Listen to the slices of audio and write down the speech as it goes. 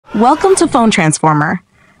Welcome to Phone Transformer.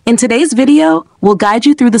 In today's video, we'll guide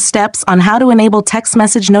you through the steps on how to enable text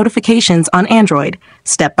message notifications on Android,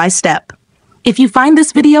 step by step. If you find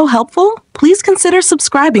this video helpful, please consider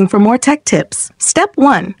subscribing for more tech tips. Step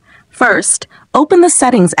 1. First, open the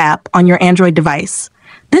Settings app on your Android device.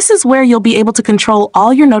 This is where you'll be able to control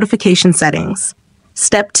all your notification settings.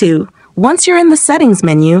 Step 2. Once you're in the Settings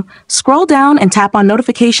menu, scroll down and tap on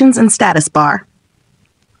Notifications and Status bar.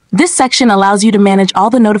 This section allows you to manage all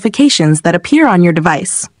the notifications that appear on your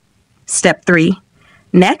device. Step 3.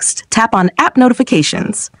 Next, tap on App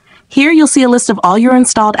Notifications. Here you'll see a list of all your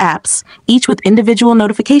installed apps, each with individual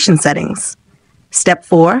notification settings. Step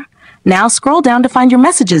 4. Now scroll down to find your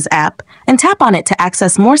Messages app and tap on it to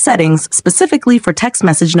access more settings specifically for text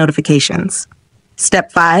message notifications.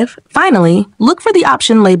 Step 5. Finally, look for the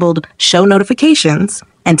option labeled Show Notifications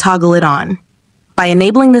and toggle it on. By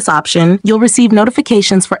enabling this option, you'll receive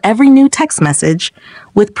notifications for every new text message,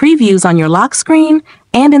 with previews on your lock screen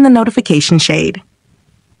and in the notification shade.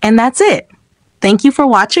 And that's it. Thank you for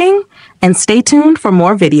watching, and stay tuned for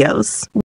more videos.